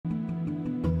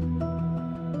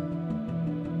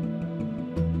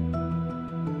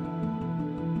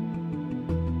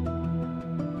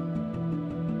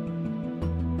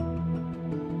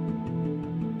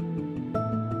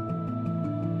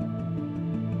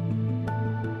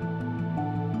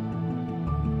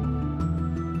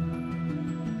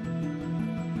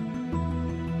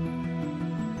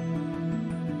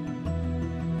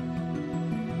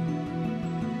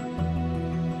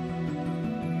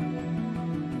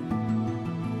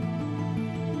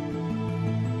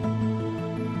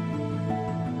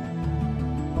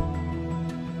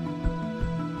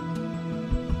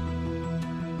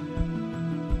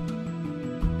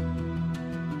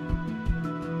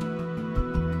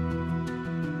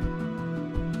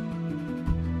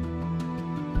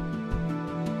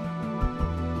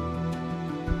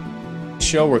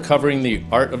show, we're covering the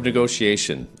art of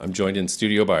negotiation. I'm joined in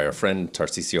studio by our friend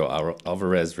Tarcisio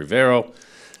Alvarez-Rivero,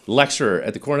 lecturer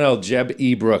at the Cornell Jeb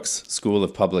E. Brooks School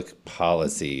of Public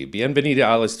Policy. Bienvenido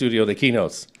al estudio de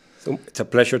Keynotes. It's a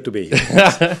pleasure to be here.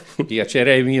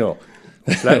 Piacere mio.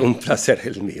 Un placer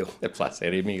el mío.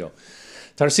 Placer mio.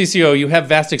 Tarcisio, you have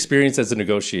vast experience as a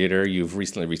negotiator. You've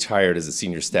recently retired as a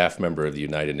senior staff member of the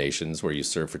United Nations, where you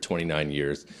served for 29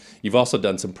 years. You've also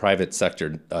done some private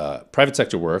sector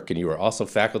work, and you are also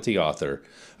faculty author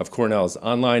of Cornell's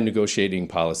online negotiating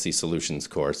policy solutions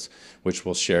course, which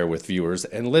we'll share with viewers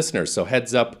and listeners. So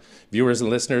heads up, viewers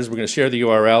and listeners, we're going to share the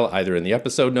URL either in the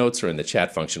episode notes or in the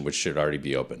chat function, which should already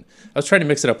be open. I was trying to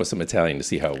mix it up with some Italian to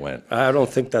see how it went. I don't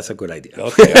think that's a good idea.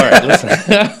 Okay, all right, listen.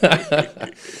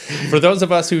 For those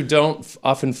of us who don't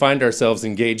often find ourselves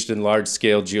engaged in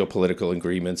large-scale geopolitical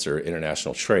agreements or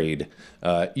international trade,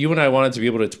 you and I wanted to be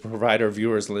able to provide our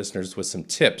viewers and listeners with some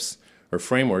tips or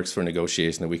frameworks for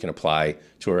negotiation that we can apply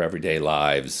to our everyday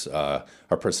lives, our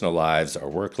personal lives, our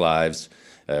work lives.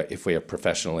 If we have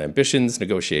professional ambitions,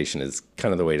 negotiation is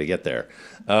kind of the way to get there.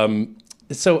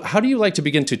 So how do you like to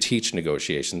begin to teach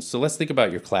negotiations? So let's think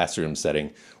about your classroom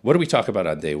setting. What do we talk about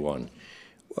on day one?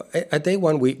 Well, at day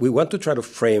one, we want to try to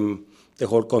frame the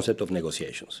whole concept of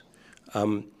negotiations.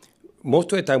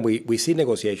 Most of the time, we see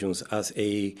negotiations as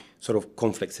a sort of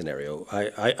conflict scenario.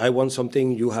 I want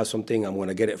something, you have something, I'm going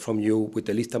to get it from you with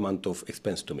the least amount of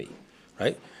expense to me,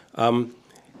 right?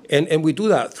 And we do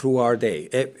that through our day.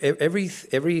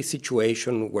 Every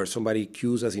situation where somebody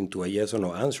cues us into a yes or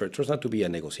no answer, it turns out to be a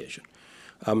negotiation.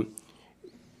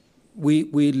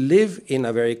 We live in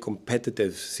a very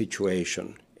competitive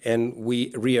situation, and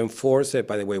we reinforce it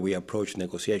by the way we approach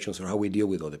negotiations or how we deal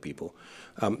with other people.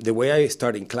 The way I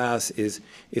start in class is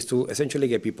to essentially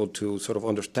get people to sort of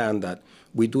understand that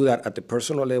we do that at the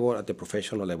personal level, at the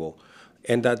professional level,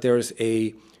 and that there's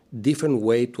a different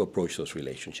way to approach those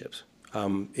relationships.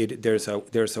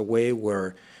 There's a way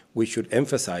where we should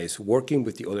emphasize working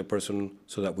with the other person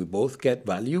so that we both get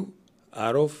value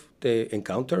out of the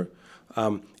encounter,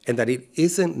 and that it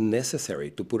isn't necessary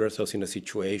to put ourselves in a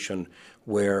situation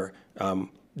where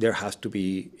there has to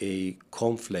be a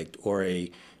conflict or a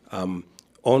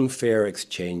unfair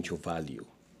exchange of value,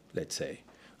 let's say.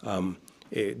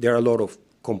 There are a lot of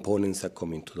components that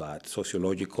come into that,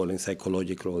 sociological and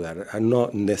psychological, that are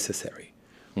not necessary.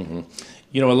 Mm-hmm.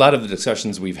 You know, a lot of the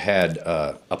discussions we've had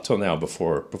up till now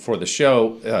before the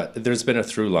show, there's been a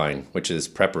through line, which is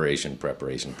preparation,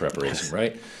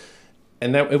 right?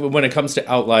 And that when it comes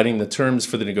to outlining the terms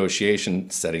for the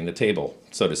negotiation, setting the table,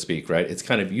 so to speak, right? It's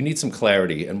kind of, you need some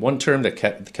clarity. And one term that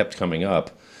kept coming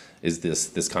up is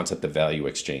this concept of value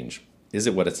exchange. Is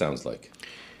it what it sounds like?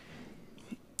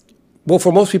 Well,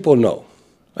 for most people, no.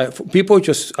 People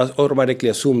just automatically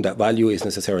assume that value is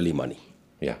necessarily money.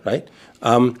 Yeah. Right?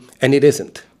 And it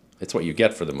isn't. It's what you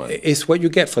get for the money. It's what you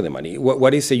get for the money.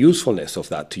 What is the usefulness of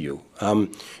that to you?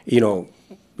 You know,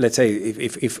 let's say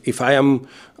if I am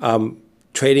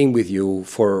trading with you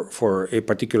for a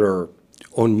particular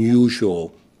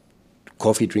unusual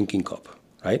coffee drinking cup,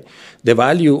 right? The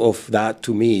value of that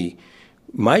to me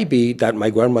might be that my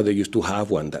grandmother used to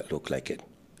have one that looked like it.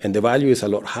 And the value is a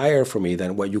lot higher for me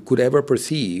than what you could ever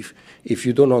perceive if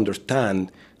you don't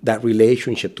understand that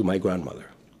relationship to my grandmother,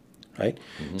 right?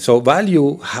 Mm-hmm. So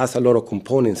value has a lot of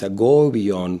components that go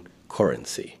beyond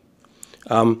currency.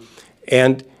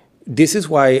 And this is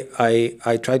why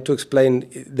I try to explain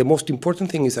the most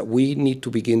important thing is that we need to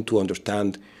begin to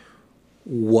understand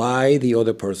why the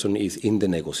other person is in the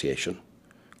negotiation.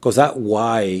 Because that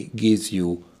why gives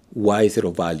you why is it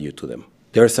of value to them.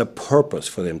 There's a purpose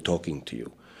for them talking to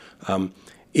you.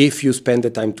 If you spend the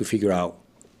time to figure out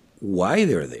why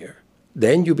they're there,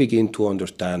 then you begin to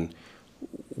understand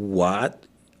what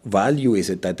value is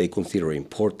it that they consider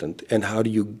important and how do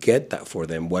you get that for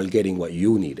them while getting what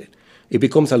you needed. It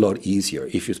becomes a lot easier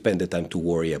if you spend the time to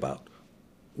worry about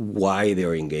why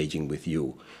they're engaging with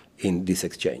you in this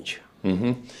exchange.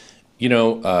 Mm-hmm. You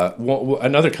know,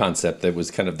 another concept that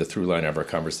was kind of the through line of our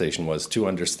conversation was to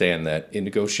understand that in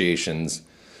negotiations,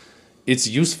 it's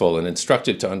useful and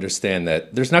instructive to understand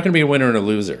that there's not going to be a winner and a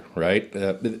loser, right?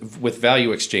 With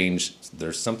value exchange,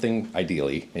 there's something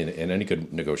ideally in any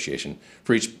good negotiation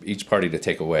for each party to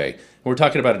take away. And we're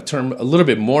talking about a term a little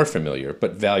bit more familiar,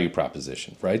 but value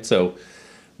proposition, right? So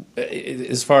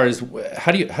as far as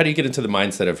how do you get into the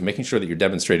mindset of making sure that you're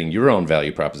demonstrating your own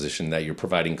value proposition, that you're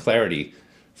providing clarity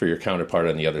for your counterpart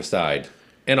on the other side,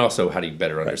 and also how do you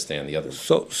better understand the other?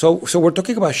 So we're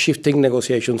talking about shifting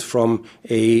negotiations from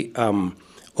a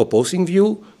opposing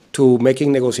view to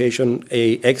making negotiation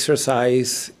a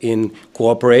exercise in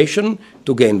cooperation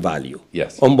to gain value.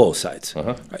 Yes. On both sides.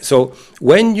 Right? So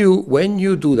when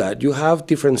you do that, you have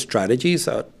different strategies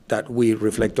that we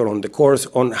reflect on the course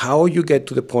on how you get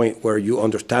to the point where you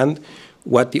understand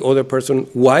what the other person,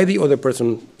 why the other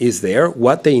person is there,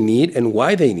 what they need, and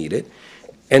why they need it.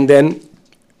 And then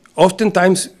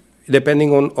oftentimes,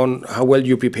 depending on how well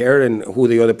you prepare and who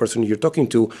the other person you're talking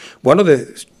to, one of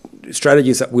the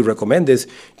strategies that we recommend is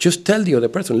just tell the other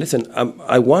person, listen,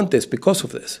 I want this because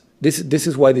of this. This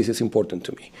is why this is important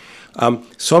to me.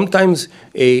 Sometimes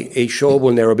a show of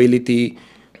vulnerability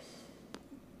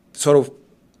sort of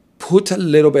puts a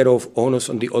little bit of onus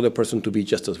on the other person to be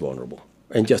just as vulnerable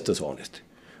and just as honest.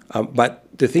 But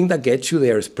the thing that gets you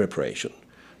there is preparation.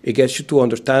 It gets you to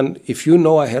understand, if you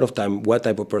know ahead of time what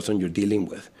type of person you're dealing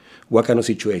with, what kind of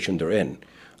situation they're in,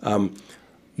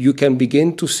 you can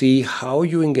begin to see how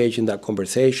you engage in that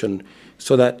conversation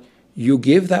so that you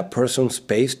give that person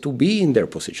space to be in their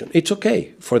position. It's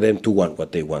okay for them to want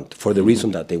what they want, for the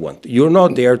reason that they want. You're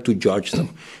not there to judge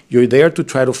them. You're there to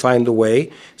try to find a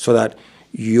way so that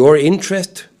your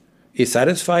interest is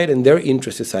satisfied and their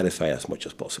interest is satisfied as much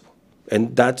as possible.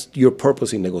 And that's your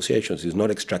purpose in negotiations, is not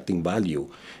extracting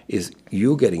value, is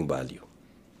you getting value.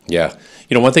 Yeah.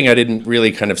 You know, one thing I didn't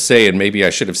really kind of say, and maybe I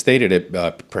should have stated it,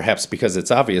 perhaps because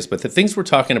it's obvious, but the things we're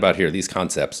talking about here, these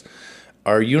concepts,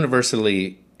 are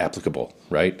universally applicable,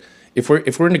 right? If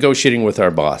we're negotiating with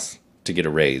our boss to get a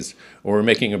raise, or we're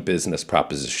making a business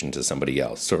proposition to somebody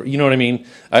else, or you know what I mean?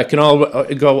 I can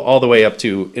go all the way up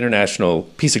to international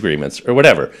peace agreements or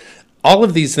whatever. All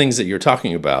of these things that you're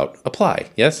talking about apply,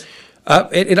 yes?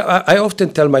 I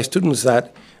often tell my students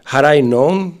that had I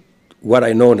known what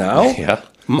I know now, yeah.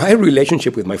 My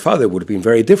relationship with my father would have been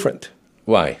very different.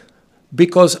 Why?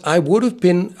 Because I would have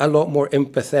been a lot more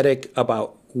empathetic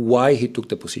about why he took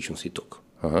the positions he took.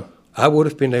 I would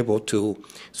have been able to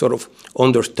sort of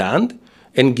understand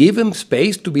and give him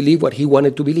space to believe what he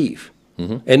wanted to believe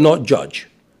and not judge.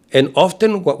 And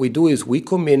often what we do is we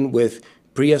come in with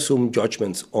pre-assumed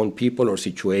judgments on people or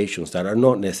situations that are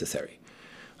not necessary.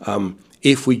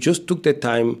 If we just took the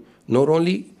time, not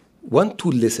only want to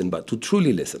listen, but to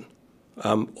truly listen.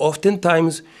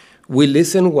 Oftentimes, we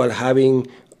listen while having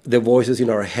the voices in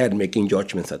our head making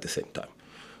judgments at the same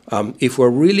time. If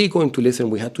we're really going to listen,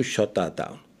 we have to shut that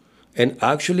down and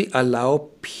actually allow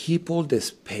people the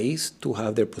space to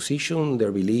have their position,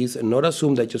 their beliefs, and not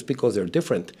assume that just because they're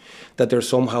different, that they're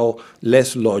somehow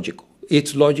less logical.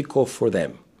 It's logical for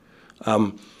them.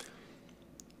 I'll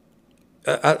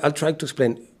try to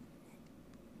explain.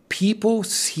 People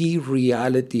see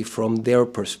reality from their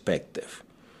perspective,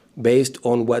 based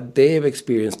on what they have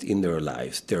experienced in their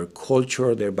lives, their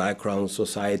culture, their background,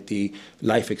 society,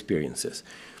 life experiences.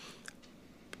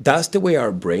 That's the way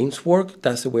our brains work.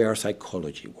 That's the way our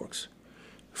psychology works.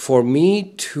 For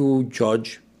me to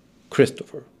judge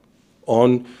Christopher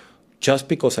on just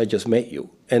because I just met you,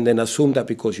 and then assume that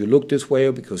because you look this way,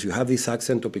 or because you have this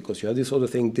accent, or because you have this other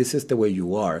thing, this is the way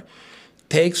you are,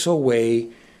 takes away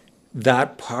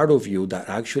that part of you that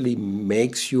actually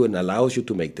makes you and allows you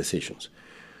to make decisions.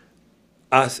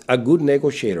 As a good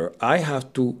negotiator, I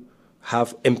have to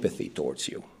have empathy towards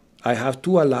you. I have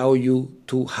to allow you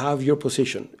to have your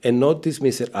position and not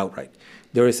dismiss it outright.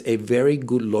 There is a very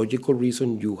good logical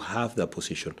reason you have that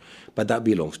position, but that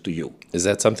belongs to you. Is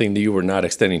that something that you were not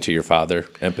extending to your father,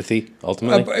 empathy,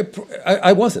 ultimately?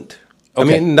 I wasn't. Okay.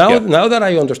 I mean, now that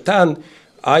I understand,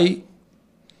 I,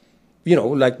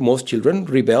 like most children,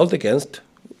 rebelled against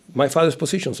my father's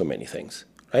positions on many things,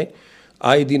 right?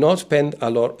 I did not spend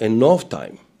enough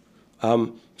time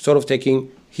sort of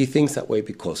taking, he thinks that way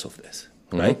because of this,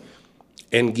 right?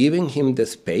 And giving him the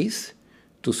space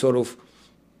to sort of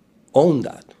own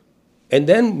that. And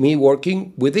then me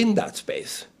working within that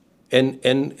space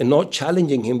and not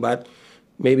challenging him, but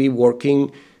maybe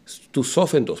working to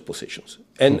soften those positions.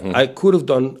 And I could have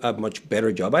done a much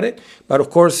better job at it. But of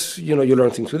course, you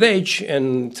learn things with age,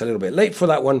 and it's a little bit late for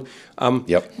that one.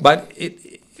 But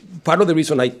part of the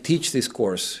reason I teach this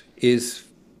course is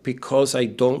because I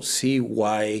don't see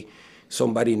why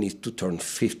somebody needs to turn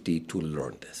 50 to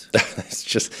learn this. It's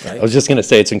just, right? I was just going to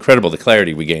say, it's incredible the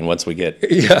clarity we gain once we get,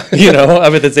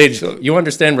 I'm at this age, you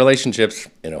understand relationships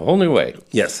in a whole new way.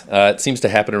 Yes. It seems to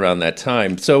happen around that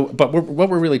time. So, but what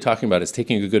we're really talking about is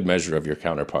taking a good measure of your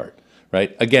counterpart,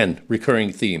 right? Again,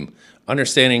 recurring theme,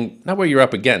 understanding not what you're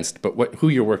up against, but who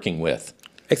you're working with.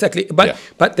 Exactly.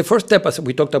 But the first step, as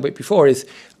we talked about before, is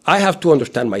I have to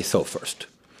understand myself first.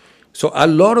 So a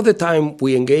lot of the time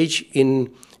we engage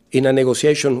in a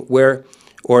negotiation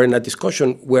or in a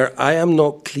discussion where I am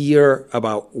not clear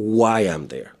about why I'm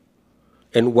there.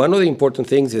 And one of the important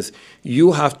things is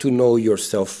you have to know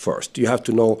yourself first. You have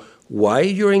to know why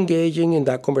you're engaging in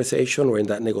that conversation or in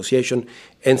that negotiation.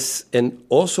 And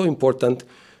also important,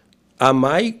 am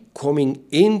I coming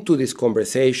into this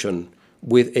conversation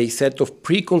with a set of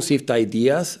preconceived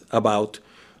ideas about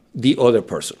the other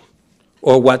person,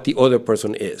 or what the other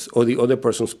person is, or the other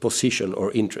person's position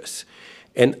or interests?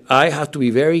 And I have to be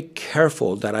very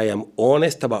careful that I am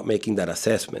honest about making that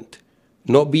assessment.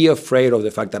 Not be afraid of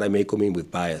the fact that I may come in with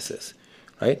biases,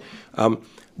 right?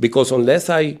 Because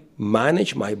unless I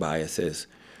manage my biases,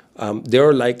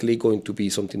 they're likely going to be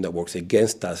something that works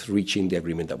against us reaching the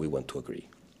agreement that we want to agree.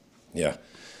 Yeah.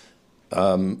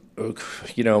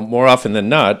 More often than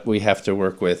not, we have to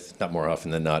work with, not more often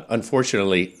than not,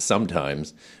 unfortunately,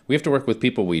 sometimes, we have to work with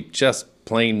people we just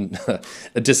plain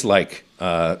dislike.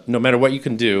 No matter what you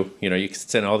can do, you can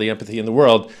send all the empathy in the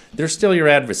world, they're still your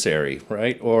adversary,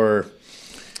 right? Or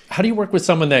how do you work with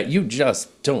someone that you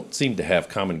just don't seem to have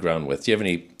common ground with? Do you have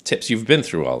any tips? You've been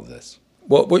through all of this.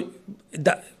 Well,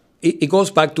 it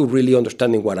goes back to really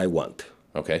understanding what I want.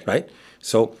 Okay. Right?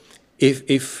 So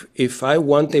if I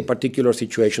want a particular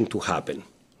situation to happen,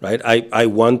 right? I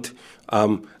want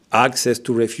access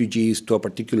to refugees to a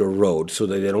particular road so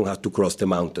that they don't have to cross the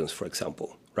mountains, for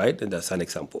example, right? And that's an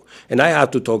example. And I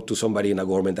have to talk to somebody in a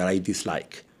government that I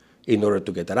dislike in order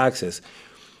to get that access.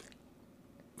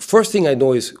 First thing I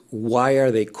know is, why are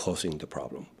they causing the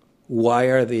problem? Why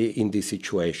are they in this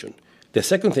situation? The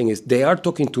second thing is, they are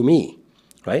talking to me,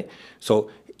 right?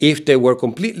 So if they were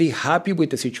completely happy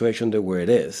with the situation the way it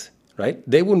is, right,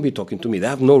 they wouldn't be talking to me. They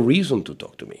have no reason to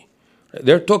talk to me.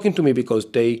 They're talking to me because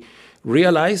they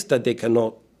realize that they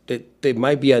cannot, that there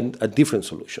might be a different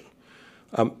solution.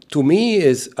 To me,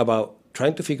 is about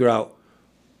trying to figure out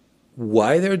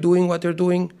why they're doing what they're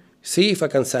doing, see if I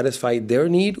can satisfy their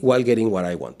need while getting what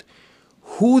I want.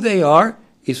 Who they are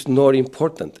is not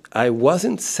important. I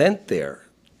wasn't sent there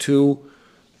to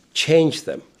change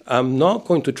them. I'm not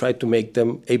going to try to make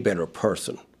them a better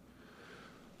person.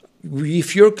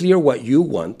 If you're clear what you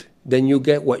want, then you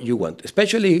get what you want,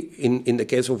 especially in the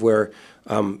case of where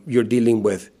you're dealing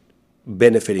with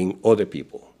benefiting other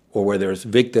people, or where there's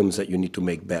victims that you need to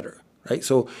make better, right?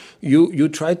 So you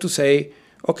try to say,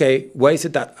 okay, why is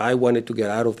it that I wanted to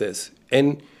get out of this?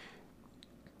 And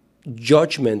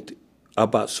judgment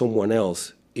about someone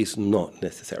else is not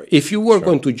necessary. If you were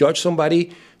going to judge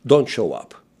somebody, don't show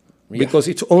up, because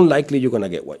it's unlikely you're going to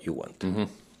get what you want. Mm-hmm.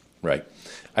 Right.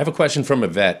 I have a question from a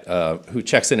vet who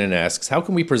checks in and asks, how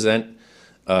can we present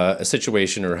a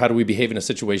situation, or how do we behave in a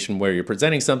situation where you're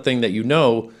presenting something that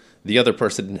the other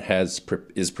person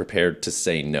is prepared to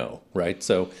say no, right?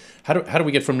 So how do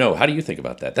we get from no? How do you think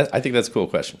about that? I think that's a cool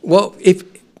question. Well, if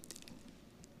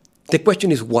the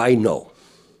question is why no,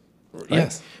 right?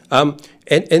 Yes,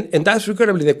 and that's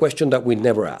regrettably the question that we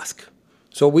never ask.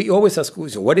 So we always ask,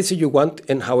 what is it you want,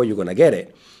 and how are you going to get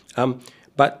it?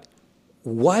 But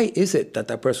why is it that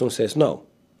that person says no?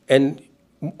 And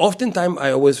oftentimes,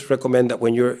 I always recommend that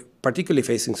when you're particularly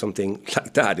facing something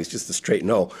like that, it's just a straight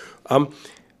no,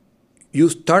 you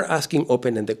start asking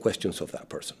open-ended questions of that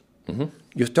person. Mm-hmm.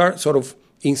 You start sort of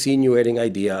insinuating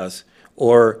ideas,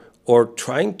 or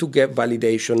trying to get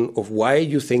validation of why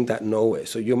you think that no is.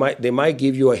 So they might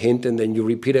give you a hint, and then you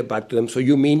repeat it back to them. So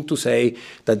you mean to say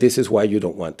that this is why you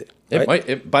don't want it.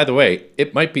 Right? By the way,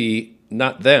 it might be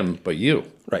not them, but you.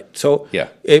 Right. So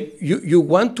if you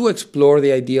want to explore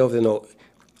the idea of the no.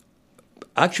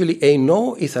 Actually, a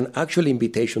no is an actual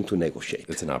invitation to negotiate.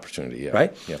 It's an opportunity, yeah.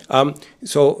 Right? Yeah.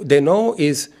 So the no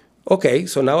is, okay,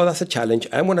 so now that's a challenge.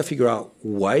 I'm going to figure out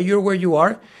why you're where you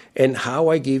are, and how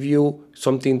I give you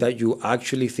something that you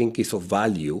actually think is of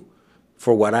value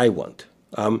for what I want.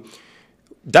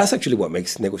 That's actually what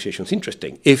makes negotiations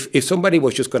interesting. If somebody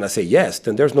was just going to say yes,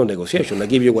 then there's no negotiation. I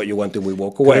give you what you want and we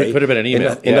walk away. Put it in an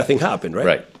email. And nothing happened, right?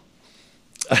 Right.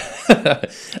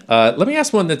 Let me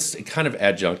ask one that's kind of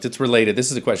adjunct. It's related. This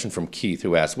is a question from Keith,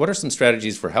 who asks, what are some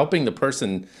strategies for helping the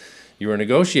person you are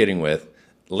negotiating with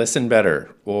listen better,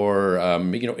 or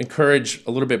encourage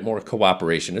a little bit more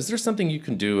cooperation? Is there something you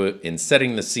can do in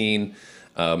setting the scene?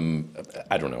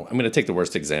 I don't know. I'm going to take the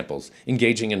worst examples.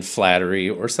 Engaging in flattery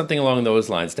or something along those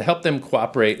lines to help them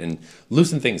cooperate and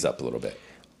loosen things up a little bit.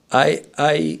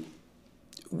 Again,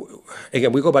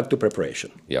 we go back to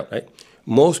preparation. Yeah. Right?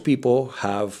 Most people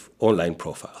have online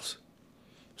profiles.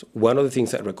 So one of the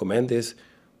things I recommend is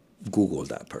Google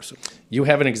that person. You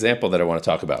have an example that I want to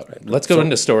talk about. Right. Let's go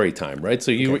into story time, right? So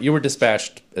you were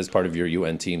dispatched as part of your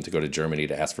UN team to go to Germany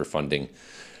to ask for funding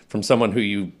from someone who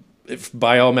you,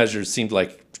 by all measures, seemed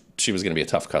like she was going to be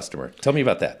a tough customer. Tell me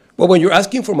about that. Well, when you're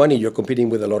asking for money, you're competing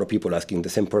with a lot of people asking the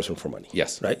same person for money.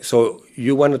 Yes. Right? So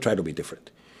you want to try to be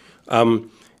different.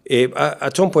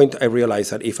 At some point, I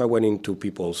realized that if I went into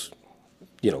people's,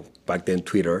 back then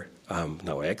Twitter,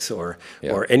 now X, or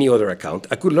any other account,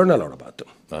 I could learn a lot about them.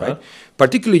 Right?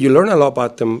 Particularly, you learn a lot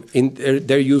about them in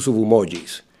their use of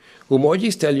emojis.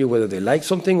 Emojis tell you whether they like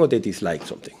something or they dislike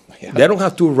something. Yeah. They don't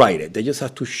have to write it. They just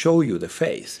have to show you the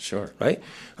face. Sure. Right?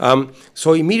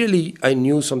 So immediately I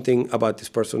knew something about this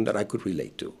person that I could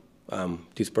relate to.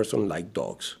 This person liked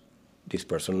dogs. This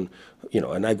person,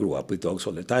 and I grew up with dogs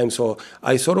all the time. So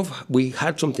we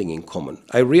had something in common.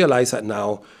 I realized that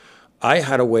now I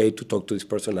had a way to talk to this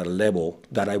person at a level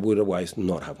that I would otherwise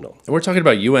not have known. And we're talking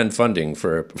about UN funding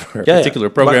for a particular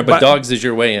program, but dogs is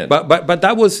your way in. But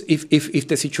that was, if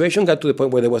the situation got to the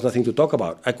point where there was nothing to talk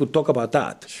about, I could talk about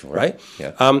that, sure. Right?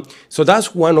 Yeah. So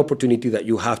that's one opportunity that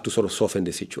you have to sort of soften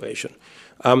the situation.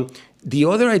 The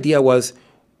other idea was,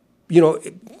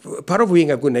 part of being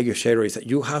a good negotiator is that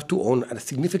you have to own a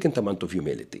significant amount of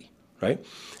humility, right?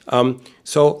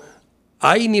 So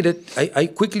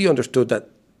I quickly understood that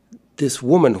this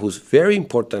woman who's very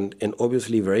important and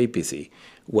obviously very busy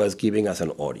was giving us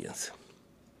an audience.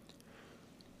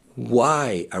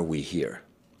 Why are we here?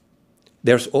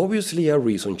 There's obviously a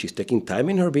reason she's taking time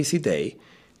in her busy day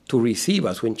to receive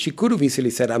us when she could have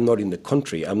easily said, I'm not in the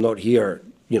country, I'm not here,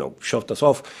 shoved us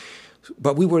off.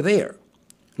 But we were there.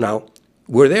 Now,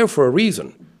 we're there for a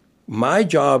reason. My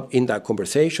job in that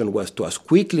conversation was to, as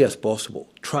quickly as possible,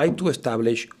 try to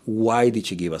establish why did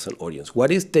she give us an audience?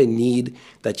 What is the need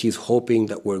that she's hoping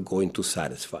that we're going to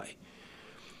satisfy?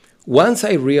 Once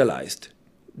I realized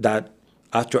that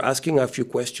after asking a few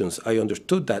questions, I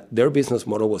understood that their business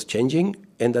model was changing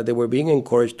and that they were being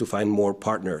encouraged to find more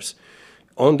partners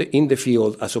in the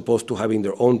field as opposed to having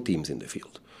their own teams in the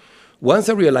field. Once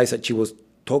I realized that she was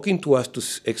talking to us to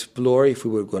explore if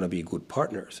we were going to be good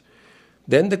partners,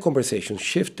 then the conversation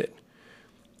shifted.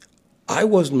 I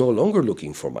was no longer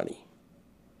looking for money.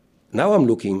 Now I'm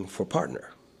looking for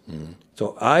partner. Mm-hmm.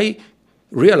 So I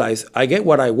realized I get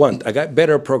what I want. I got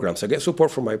better programs. I get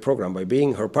support for my program by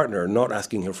being her partner, not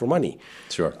asking her for money.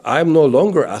 Sure. I'm no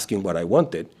longer asking what I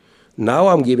wanted. Now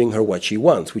I'm giving her what she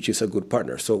wants, which is a good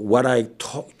partner. So what I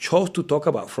chose to talk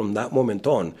about from that moment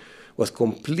on was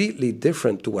completely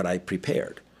different to what I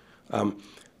prepared.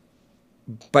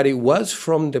 But it was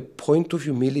from the point of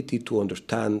humility to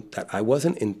understand that I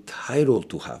wasn't entitled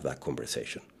to have that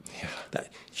conversation. Yeah. That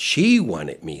she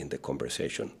wanted me in the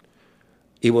conversation.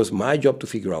 It was my job to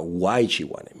figure out why she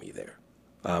wanted me there.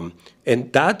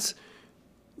 And that's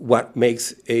what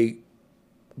makes a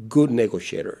good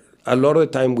negotiator. A lot of the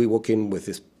time we walk in with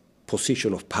this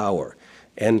position of power,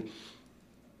 and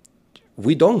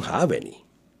we don't have any.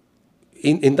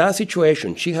 In that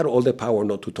situation, she had all the power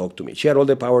not to talk to me. She had all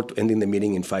the power to end in the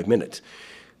meeting in 5 minutes.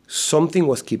 Something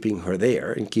was keeping her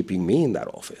there and keeping me in that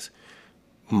office.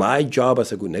 My job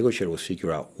as a good negotiator was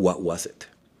figure out what was it.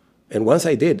 And once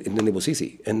I did, and then it was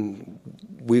easy. And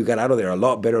we got out of there a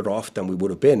lot better off than we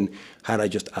would have been had I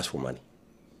just asked for money.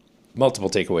 Multiple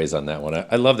takeaways on that one.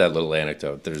 I love that little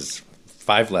anecdote. There's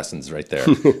 5 lessons right there,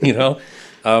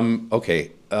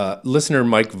 Okay. Listener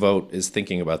Mike Vogt is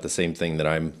thinking about the same thing that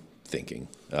I'm thinking,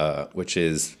 which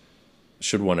is,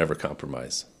 should one ever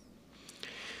compromise?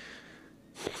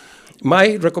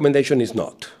 My recommendation is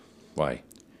not. Why?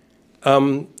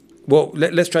 Well,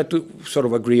 let's try to sort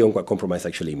of agree on what compromise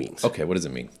actually means. Okay, what does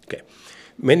it mean? Okay.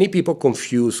 Many people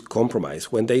confuse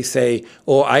compromise when they say,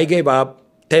 oh, I gave up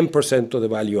 10% of the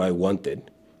value I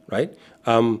wanted, right?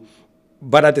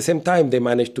 But at the same time, they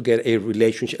managed to get a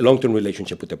long-term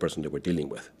relationship with the person they were dealing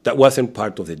with. That wasn't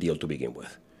part of the deal to begin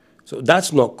with. So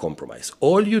that's not compromise.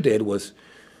 All you did was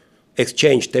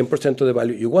exchange 10% of the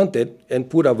value you wanted and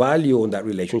put a value on that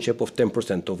relationship of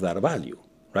 10% of that value,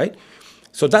 right?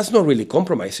 So that's not really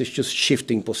compromise. It's just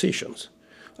shifting positions.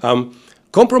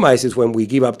 Compromise is when we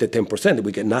give up the 10% and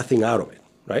we get nothing out of it,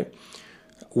 right?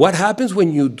 What happens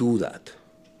when you do that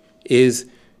is,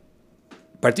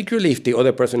 particularly if the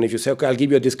other person, if you say, okay, I'll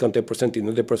give you a discount 10%, the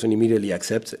other person immediately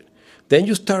accepts it. Then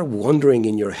you start wondering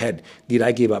in your head, did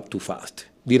I give up too fast?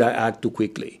 Did I act too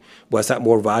quickly? Was that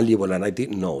more valuable and I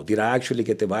didn't know? Did I actually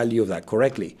get the value of that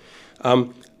correctly?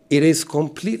 It is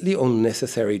completely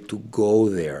unnecessary to go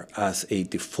there as a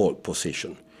default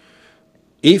position.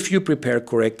 If you prepare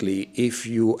correctly, if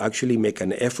you actually make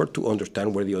an effort to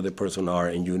understand where the other person are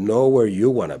and you know where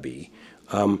you want to be,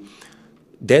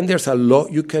 then there's a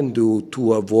lot you can do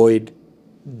to avoid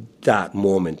that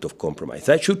moment of compromise.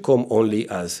 That should come only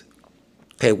as,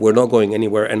 hey, we're not going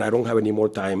anywhere and I don't have any more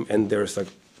time and there's a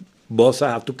bus I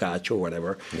have to catch or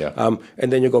whatever. Yeah.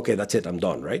 And then you go, okay, that's it, I'm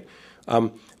done, right?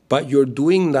 But you're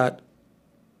doing that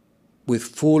with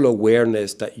full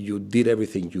awareness that you did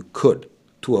everything you could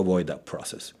to avoid that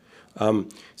process.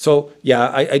 So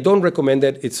yeah, I don't recommend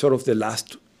it. It's sort of the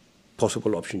last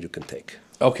possible option you can take.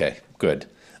 Okay, good.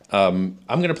 I'm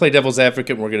going to play devil's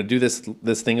advocate, and we're going to do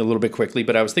this thing a little bit quickly,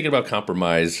 but I was thinking about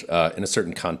compromise in a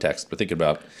certain context. We're thinking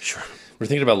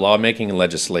about lawmaking and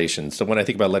legislation. So when I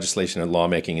think about legislation and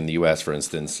lawmaking in the U.S., for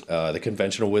instance, the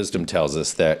conventional wisdom tells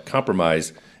us that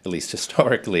compromise, at least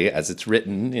historically, as it's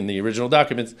written in the original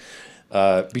documents,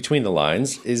 between the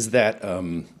lines, is that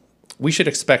we should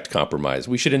expect compromise.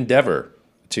 We should endeavor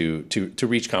to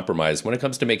reach compromise when it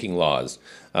comes to making laws.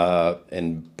 But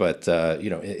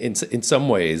in some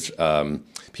ways,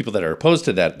 people that are opposed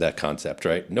to that concept,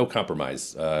 right? No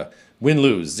compromise,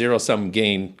 win-lose, zero-sum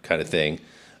gain kind of thing.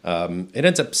 It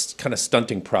ends up kind of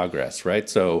stunting progress, right?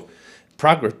 So,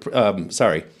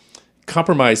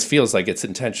 compromise feels like it's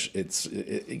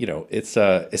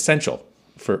essential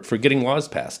for getting laws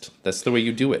passed. That's the way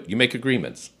you do it. You make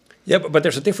agreements. Yeah, but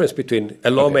there's a difference between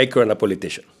a lawmaker and a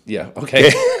politician. Yeah.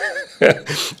 Okay.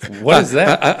 What is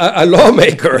that? A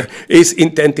lawmaker is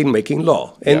intent in making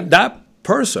law, and that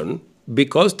person,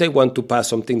 because they want to pass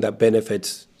something that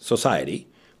benefits society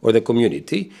or the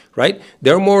community, right?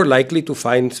 They're more likely to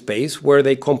find space where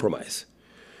they compromise.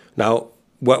 Now,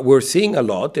 what we're seeing a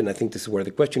lot, and I think this is where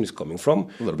the question is coming from,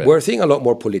 we're seeing a lot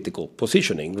more political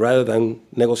positioning rather than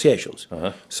negotiations.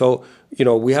 So,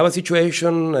 we have a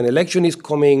situation, an election is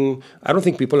coming. I don't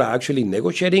think people are actually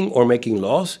negotiating or making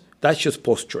laws. That's just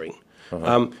posturing.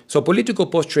 So political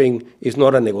posturing is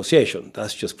not a negotiation.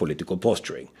 That's just political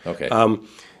posturing. Okay.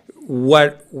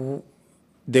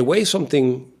 The way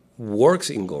something works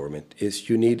in government is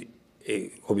you need,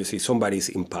 obviously, somebody's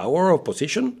in power or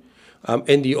position,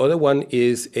 and the other one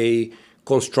is a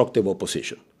constructive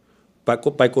opposition.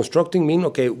 By constructing mean,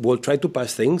 okay, we'll try to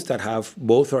pass things that have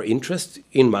both our interests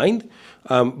in mind,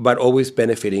 but always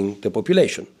benefiting the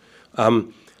population.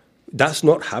 That's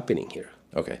not happening here.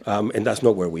 Okay. And that's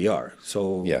not where we are.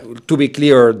 So to be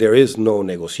clear, there is no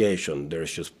negotiation. There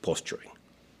is just posturing.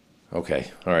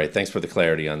 Okay. All right. Thanks for the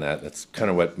clarity on that. That's kind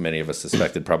of what many of us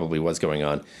suspected probably was going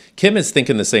on. Kim is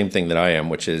thinking the same thing that I am,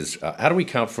 which is how do we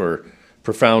account for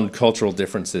profound cultural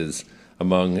differences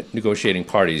among negotiating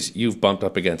parties? You've bumped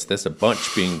up against this a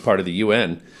bunch being part of the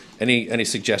UN. Any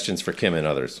suggestions for Kim and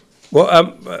others? Well,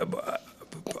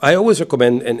 I always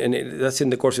recommend, and that's in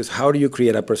the course, is how do you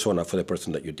create a persona for the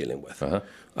person that you're dealing with?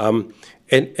 And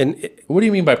what do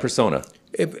you mean by persona?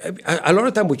 A lot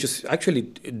of time we just actually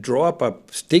draw up a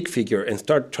stick figure and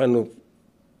start trying to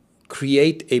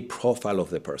create a profile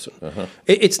of the person.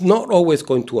 It's not always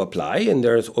going to apply, and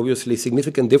there's obviously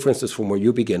significant differences from where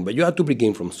you begin, but you have to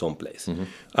begin from someplace.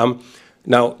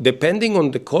 Now, depending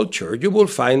on the culture, you will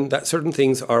find that certain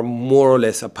things are more or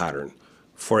less a pattern.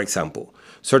 For example,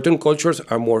 certain cultures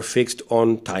are more fixed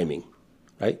on timing,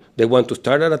 right? They want to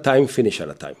start at a time, finish at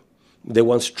a time. They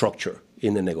want structure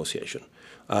in the negotiation.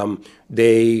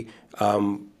 They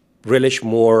relish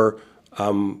more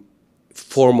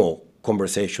formal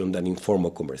conversation than informal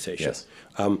conversation. Yes.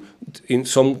 In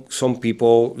some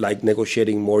people like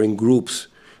negotiating more in groups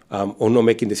or not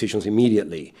making decisions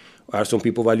immediately. Or some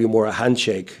people value more a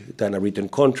handshake than a written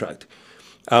contract.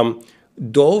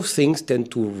 Those things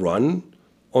tend to run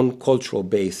on cultural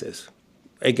basis.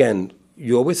 Again,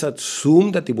 you always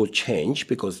assume that it will change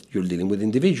because you're dealing with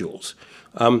individuals.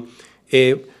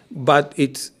 But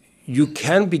you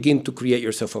can begin to create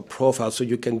yourself a profile so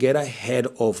you can get ahead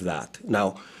of that.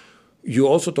 Now, you're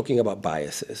also talking about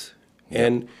biases.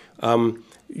 And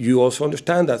you also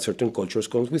understand that certain cultures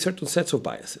come with certain sets of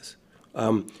biases.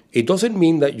 It doesn't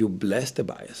mean that you bless the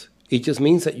bias. It just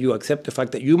means that you accept the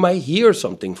fact that you might hear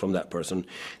something from that person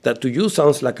that to you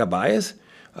sounds like a bias,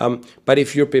 but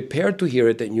if you're prepared to hear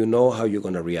it, then you know how you're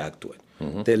going to react to it.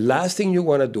 The last thing you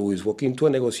want to do is walk into a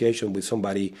negotiation with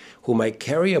somebody who might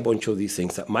carry a bunch of these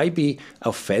things that might be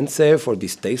offensive or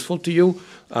distasteful to you,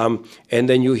 and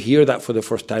then you hear that for the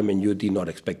first time and you did not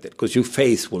expect it, because your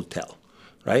face will tell,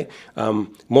 right?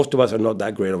 Most of us are not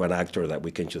that great of an actor that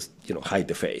we can just hide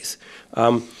the face.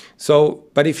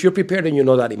 But if you're prepared and you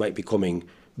know that it might be coming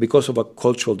because of a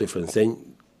cultural difference,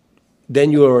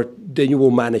 then you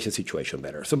will manage the situation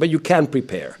better. But you can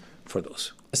prepare for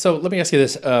those. So let me ask you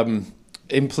this.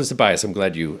 Implicit bias, I'm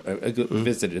glad you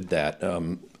visited that.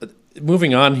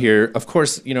 Moving on here, of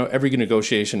course, every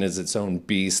negotiation is its own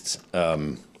beast.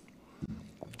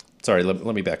 Sorry, let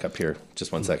me back up here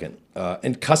just one second.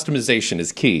 And customization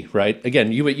is key, right?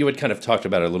 Again, you had kind of talked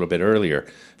about it a little bit earlier.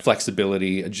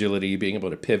 Flexibility, agility, being able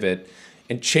to pivot.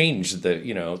 and change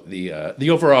the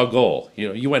overall goal.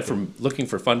 You went from looking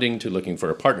for funding to looking for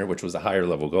a partner, which was a higher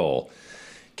level goal.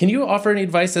 Can you offer any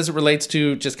advice as it relates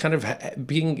to just kind of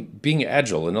being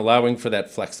agile and allowing for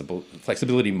that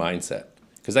flexibility mindset?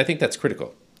 Because I think that's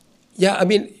critical. Yeah, I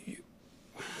mean,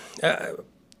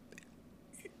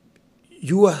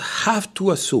 you have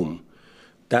to assume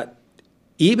that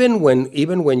even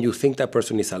when you think that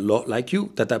person is a lot like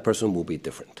you, that person will be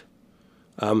different.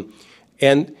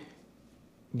 And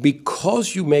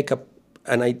because you make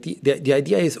an idea, the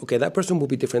idea is, okay, that person will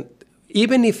be different.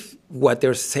 Even if what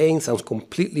they're saying sounds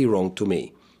completely wrong to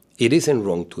me, it isn't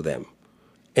wrong to them.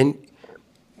 And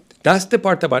that's the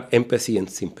part about empathy and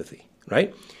sympathy,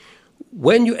 right?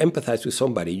 When you empathize with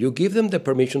somebody, you give them the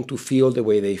permission to feel the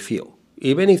way they feel.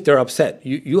 Even if they're upset,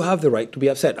 you have the right to be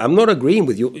upset. I'm not agreeing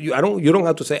with you. You don't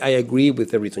have to say, I agree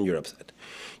with the reason you're upset.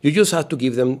 You just have to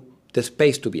give them the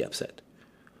space to be upset.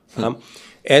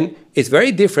 And it's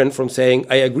very different from saying,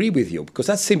 I agree with you, because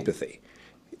that's sympathy.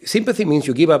 Sympathy means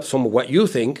you give up some of what you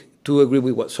think to agree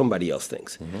with what somebody else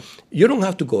thinks. Mm-hmm. You don't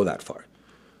have to go that far.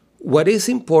 What is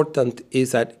important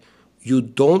is that you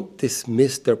don't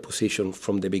dismiss their position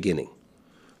from the beginning,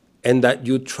 and that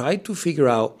you try to figure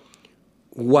out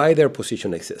why their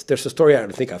position exists. There's a story I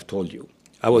think I've told you.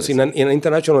 I was in an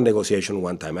international negotiation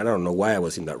one time, and I don't know why I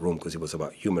was in that room, because it was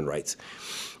about human rights.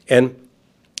 And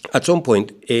at some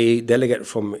point, a delegate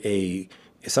from a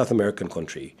South American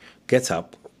country gets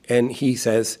up, and he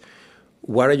says,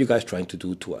 what are you guys trying to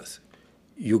do to us?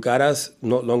 You got us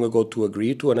not long ago to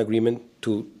agree to an agreement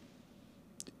to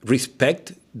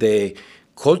respect the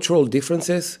cultural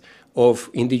differences of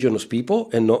indigenous people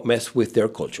and not mess with their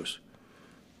cultures.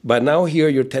 But now here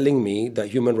you're telling me that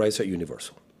human rights are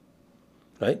universal,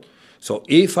 right? So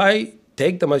if I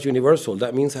take them as universal,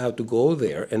 that means I have to go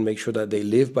there and make sure that they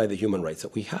live by the human rights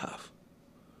that we have.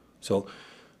 So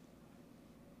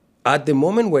at the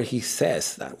moment where he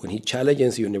says that, when he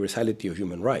challenges the universality of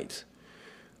human rights,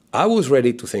 I was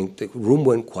ready to think the room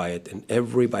went quiet and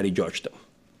everybody judged him.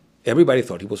 Everybody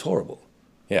thought he was horrible.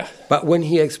 Yeah. But when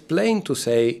he explained to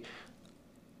say,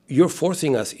 you're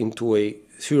forcing us into a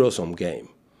zero-sum game.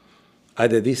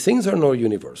 Either these things are not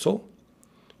universal,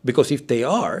 because if they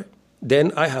are,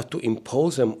 then I have to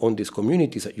impose them on these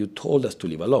communities that you told us to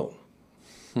leave alone,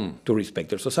 to respect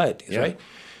their societies, right?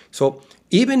 So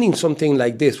even in something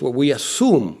like this, where we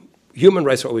assume human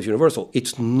rights are always universal,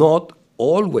 it's not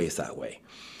always that way.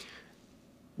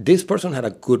 This person had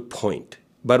a good point,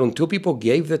 but until people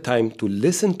gave the time to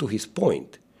listen to his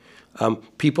point,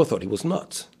 people thought he was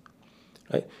nuts,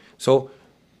 right? So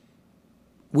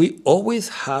we always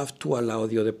have to allow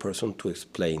the other person to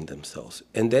explain themselves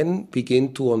and then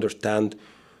begin to understand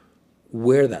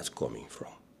where that's coming from.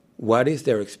 What is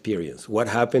their experience? What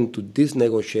happened to this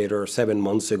negotiator 7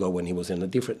 months ago when he was in a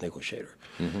different negotiator?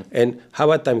 Mm-hmm. And have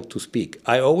a time to speak.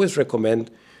 I always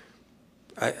recommend,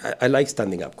 I like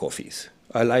standing up coffees.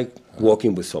 I like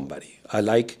walking with somebody. I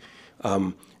like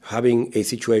having a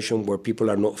situation where people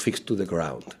are not fixed to the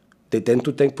ground. They tend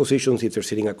to take positions if they're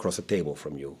sitting across a table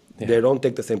from you. Yeah. They don't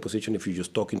take the same position if you're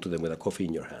just talking to them with a coffee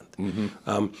in your hand.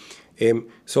 Mm-hmm.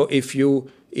 So if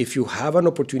you have an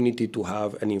opportunity to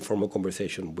have an informal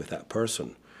conversation with that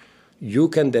person, you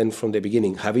can then, from the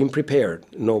beginning, having prepared,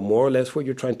 know more or less where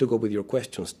you're trying to go with your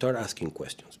questions, start asking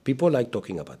questions. People like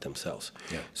talking about themselves.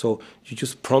 Yeah. So you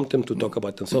just prompt them to talk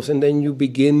about themselves, and then you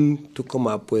begin to come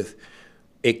up with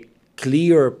a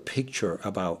clear picture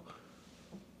about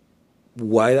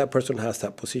why that person has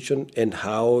that position, and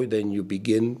how then you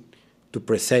begin to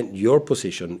present your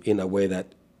position in a way that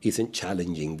isn't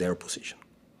challenging their position.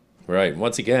 Right.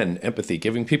 Once again, empathy,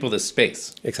 giving people the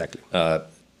space. Exactly.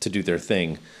 To do their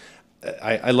thing.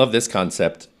 I love this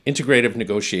concept, integrative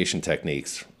negotiation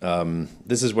techniques.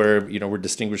 This is where we're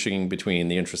distinguishing between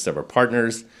the interests of our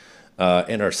partners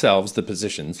and ourselves, the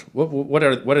positions. What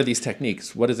are these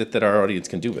techniques? What is it that our audience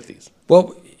can do with these?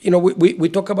 Well, we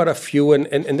talk about a few,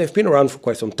 and they've been around for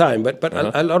quite some time. But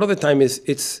a lot of the time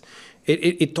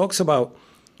it talks about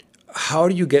how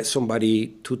do you get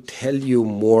somebody to tell you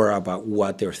more about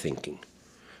what they're thinking,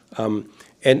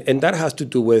 and that has to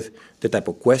do with the type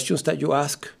of questions that you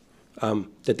ask,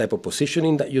 the type of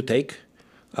positioning that you take,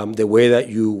 the way that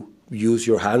you use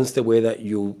your hands, the way that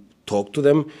you talk to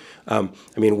them.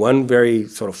 One very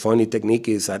sort of funny technique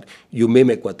is that you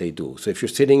mimic what they do. So if you're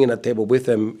sitting in a table with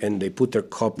them and they put their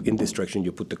cup in this direction,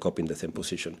 you put the cup in the same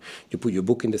position. You put your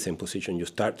book in the same position. You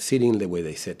start sitting the way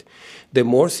they sit. The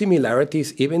more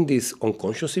similarities, even these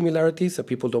unconscious similarities that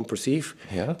people don't perceive,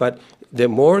 but the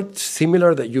more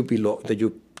similar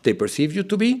that they perceive you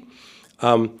to be,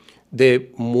 the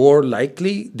more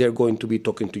likely they're going to be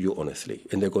talking to you honestly,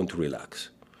 and they're going to relax.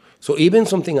 So even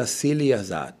something as silly as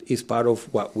that is part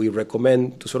of what we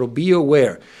recommend to sort of be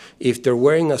aware. If they're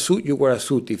wearing a suit, you wear a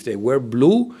suit. If they wear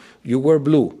blue, you wear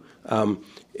blue.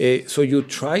 So you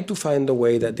try to find a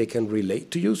way that they can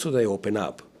relate to you so they open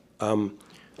up.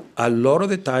 A lot of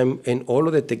the time, and all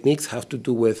of the techniques have to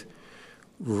do with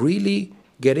really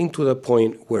getting to the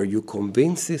point where you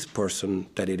convince this person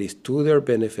that it is to their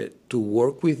benefit to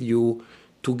work with you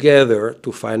together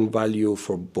to find value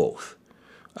for both.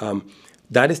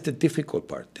 That is the difficult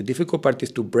part. The difficult part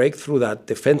is to break through that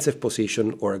defensive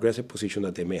position or aggressive position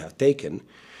that they may have taken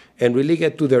and really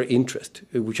get to their interest,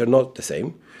 which are not the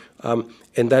same.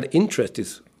 And that interest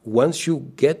is once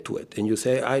you get to it and you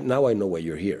say, now I know why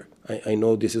you're here. I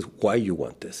know this is why you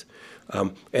want this.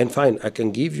 And fine, I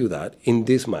can give you that in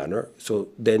this manner, so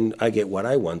then I get what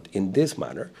I want in this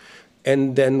manner,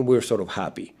 and then we're sort of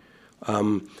happy.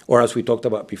 Or as we talked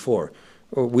about before,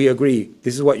 we agree,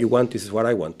 this is what you want, this is what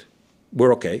I want.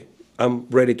 We're okay. I'm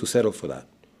ready to settle for that.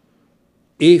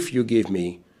 If you give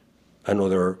me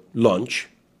another lunch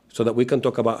so that we can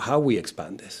talk about how we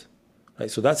expand this.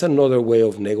 Right? So that's another way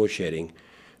of negotiating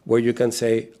where you can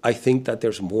say, I think that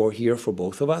there's more here for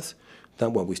both of us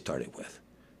than what we started with.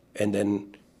 And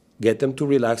then get them to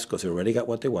relax because they already got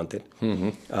what they wanted,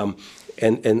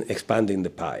 and expanding the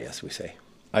pie, as we say.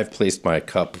 I've placed my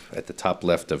cup at the top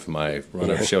left of my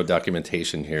run-up show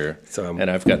documentation here,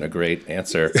 and I've gotten a great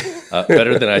answer,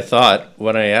 better than I thought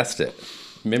when I asked it.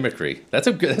 Mimicry. That's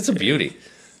a beauty.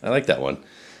 I like that one.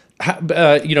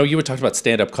 You were talking about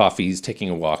stand-up coffees, taking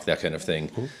a walk, that kind of thing.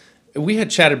 Mm-hmm. We had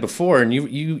chatted before, and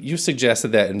you suggested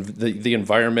that the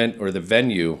environment or the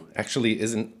venue actually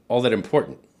isn't all that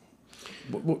important.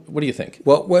 What do you think?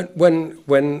 Well,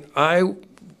 when I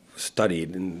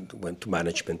studied and went to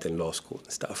management and law school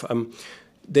and stuff,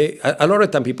 a lot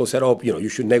of time people said, you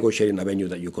should negotiate in a venue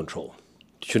that you control.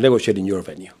 You should negotiate in your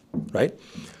venue, right?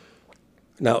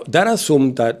 Now, that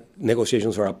assumed that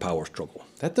negotiations are a power struggle.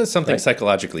 That does something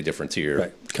psychologically different to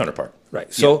your counterpart.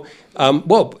 Right. So,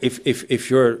 if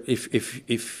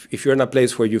you're in a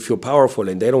place where you feel powerful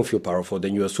and they don't feel powerful,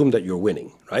 then you assume that you're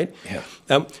winning, right?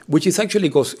 Yeah. Which is actually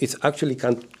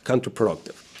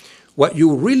counterproductive. What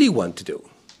you really want to do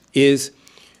is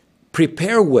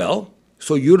prepare well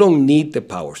so you don't need the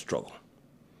power struggle.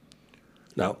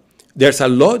 Now, there's a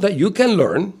lot that you can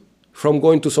learn from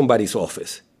going to somebody's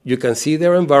office. You can see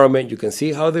their environment, you can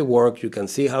see how they work, you can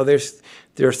see how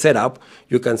they're set up,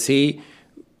 you can see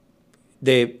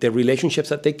the relationships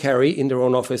that they carry in their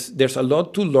own office. There's a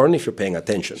lot to learn if you're paying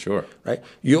attention. Sure. Right?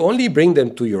 You only bring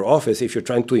them to your office if you're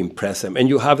trying to impress them, and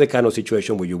you have the kind of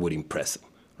situation where you would impress them,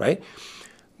 right?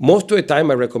 Most of the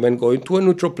time, I recommend going to a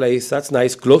neutral place that's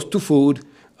nice, close to food,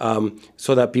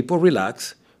 so that people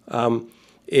relax, and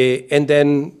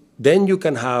then you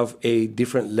can have a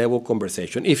different level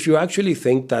conversation if you actually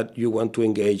think that you want to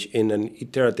engage in an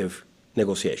iterative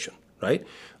negotiation, right?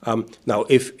 Now,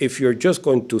 if you're just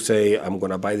going to say, I'm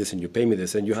going to buy this and you pay me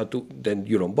this, and then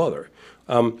you don't bother.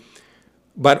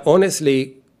 But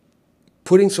honestly,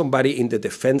 putting somebody in the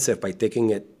defensive by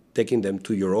taking them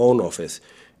to your own office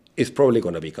is probably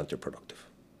going to be counterproductive.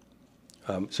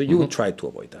 So you would try to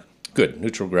avoid that. Good,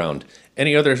 neutral ground.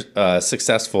 Any other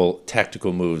successful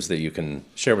tactical moves that you can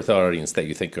share with our audience that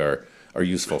you think are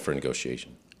useful for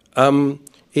negotiation?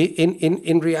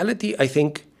 In reality, I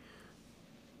think,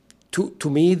 to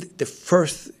me, the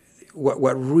first,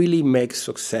 what really makes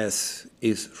success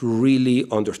is really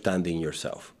understanding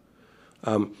yourself,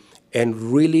 and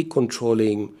really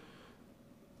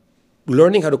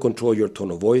learning how to control your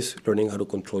tone of voice, learning how to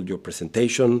control your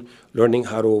presentation, learning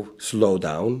how to slow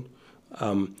down,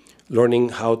 learning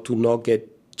how to not get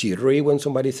jittery when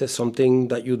somebody says something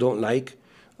that you don't like.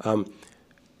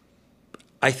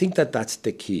 I think that's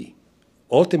the key.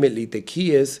 Ultimately, the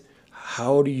key is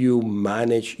how do you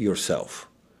manage yourself?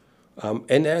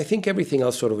 And I think everything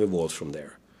else sort of evolves from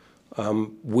there.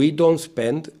 We don't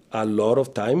spend a lot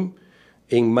of time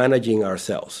in managing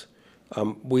ourselves.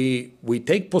 We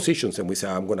take positions and we say,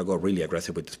 I'm going to go really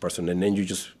aggressive with this person, and then you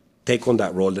just take on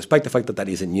that role, despite the fact that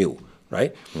isn't you,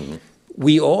 right? Mm-hmm.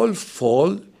 We all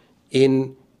fall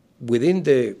within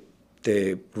the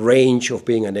range of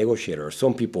being a negotiator.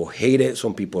 Some people hate it,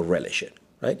 some people relish it,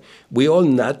 right? We all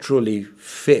naturally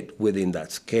fit within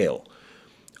that scale.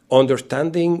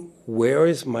 Understanding where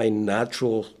is my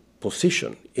natural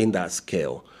position in that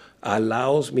scale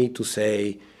allows me to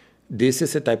say, this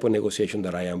is the type of negotiation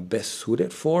that I am best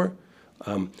suited for.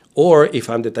 Or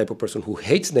if I'm the type of person who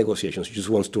hates negotiations, just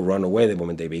wants to run away the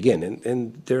moment they begin,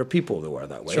 and there are people who are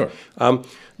that way, sure.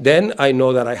 Then I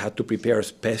know that I have to prepare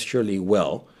especially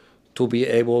well to be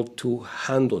able to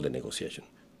handle the negotiation.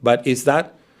 But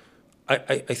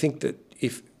I think that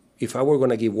if if I were going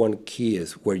to give one key,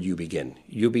 is where you begin.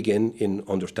 You begin in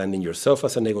understanding yourself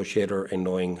as a negotiator and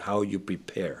knowing how you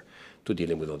prepare to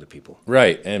dealing with other people.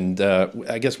 Right, and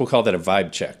I guess we'll call that a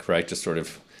vibe check, right? Just sort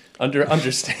of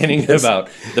understanding about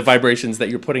the vibrations that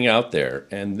you're putting out there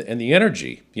and the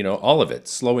energy, all of it,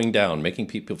 slowing down, making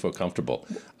people feel comfortable,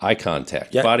 eye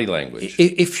contact, body language.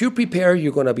 If you prepare,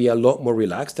 you're going to be a lot more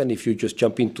relaxed than if you just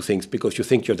jump into things because you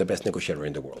think you're the best negotiator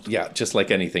in the world. Yeah, just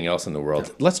like anything else in the world.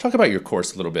 Yeah. Let's talk about your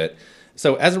course a little bit.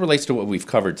 So as it relates to what we've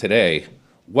covered today,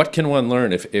 what can one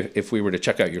learn if we were to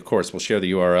check out your course? We'll share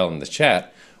the URL in the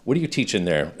chat. What do you teach in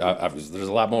there? There's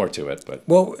a lot more to it, but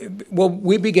well,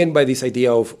 we begin by this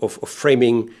idea of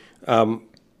framing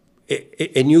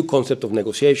a new concept of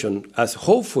negotiation as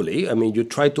hopefully, you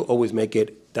try to always make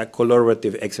it that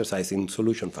collaborative exercise in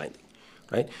solution finding,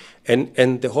 right?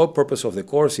 And the whole purpose of the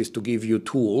course is to give you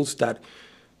tools that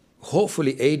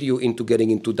hopefully aid you into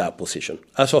getting into that position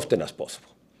as often as possible,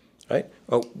 right?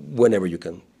 Or whenever you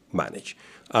can manage.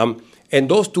 And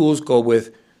those tools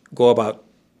go about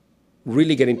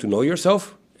really getting to know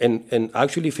yourself and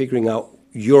actually figuring out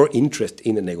your interest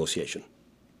in the negotiation.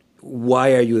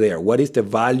 Why are you there? What is the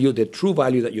value, the true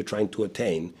value that you're trying to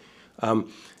attain? And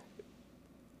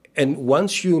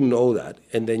once you know that,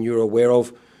 and then you're aware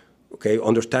of,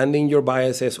 understanding your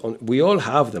biases. We all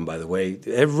have them, by the way.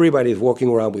 Everybody is walking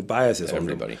around with biases.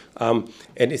 Everybody. And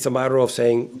it's a matter of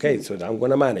saying, so I'm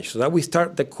going to manage. So that we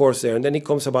start the course there, and then it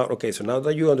comes about, so now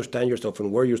that you understand yourself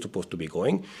and where you're supposed to be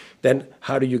going, then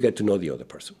how do you get to know the other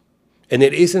person? And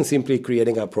it isn't simply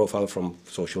creating a profile from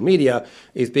social media.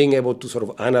 It's being able to sort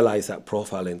of analyze that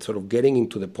profile and sort of getting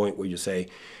into the point where you say,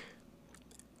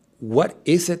 what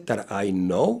is it that I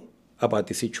know about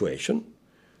the situation?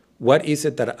 What is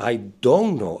it that I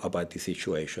don't know about the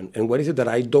situation? And what is it that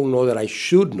I don't know that I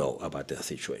should know about the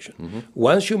situation? Mm-hmm.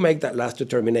 Once you make that last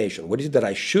determination, what is it that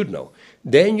I should know?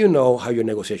 Then you know how your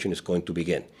negotiation is going to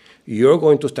begin. You're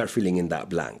going to start filling in that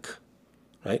blank,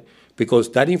 right?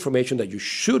 Because that information that you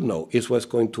should know is what's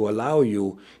going to allow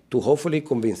you to hopefully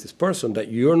convince this person that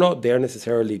you're not there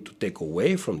necessarily to take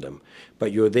away from them,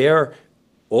 but you're there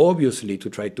obviously to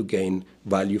try to gain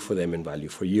value for them and value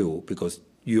for you, because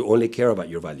you only care about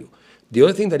your value. The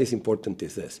other thing that is important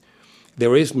is this.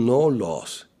 There is no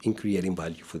loss in creating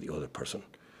value for the other person.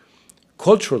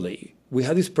 Culturally, we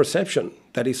have this perception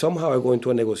that if somehow I go into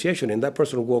a negotiation and that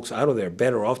person walks out of there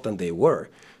better off than they were,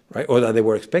 right, or that they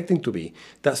were expecting to be,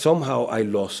 that somehow I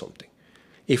lost something.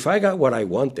 If I got what I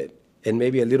wanted, and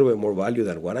maybe a little bit more value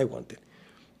than what I wanted,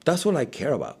 that's all I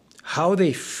care about. How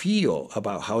they feel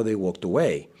about how they walked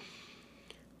away,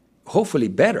 hopefully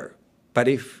better. But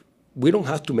if we don't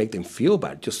have to make them feel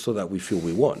bad just so that we feel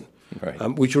we won, right.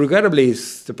 Which regrettably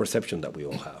is the perception that we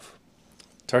all have.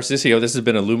 Tarcisio, this has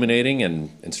been illuminating and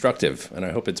instructive, and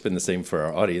I hope it's been the same for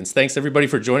our audience. Thanks, everybody,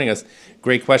 for joining us.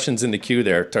 Great questions in the queue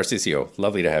there. Tarcisio,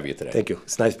 lovely to have you today. Thank you.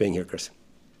 It's nice being here, Chris.